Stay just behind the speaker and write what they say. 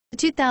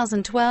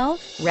2012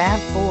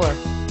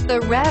 RAV4. The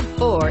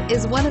RAV4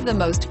 is one of the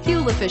most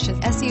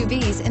fuel-efficient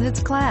SUVs in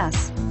its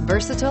class.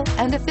 Versatile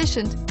and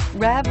efficient,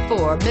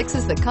 RAV4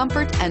 mixes the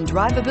comfort and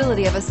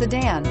drivability of a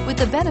sedan with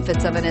the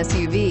benefits of an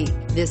SUV.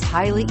 This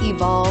highly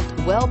evolved,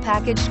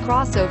 well-packaged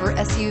crossover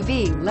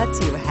SUV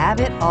lets you have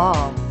it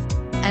all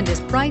and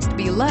is priced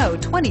below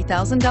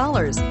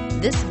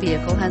 $20,000. This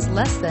vehicle has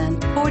less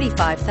than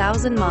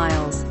 45,000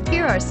 miles.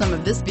 Here are some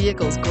of this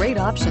vehicle's great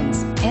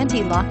options: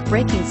 anti-lock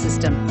braking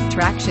system,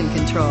 traction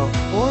control,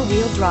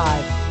 four-wheel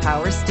drive,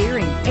 power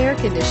steering, air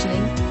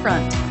conditioning,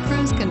 front,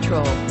 cruise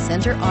control,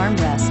 center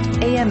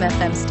armrest,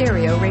 AM/FM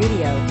stereo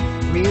radio,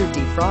 rear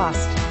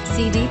defrost,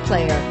 CD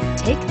player.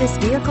 Take this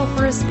vehicle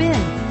for a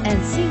spin and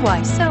see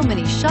why so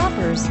many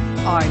shoppers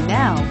are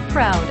now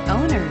proud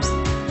owners.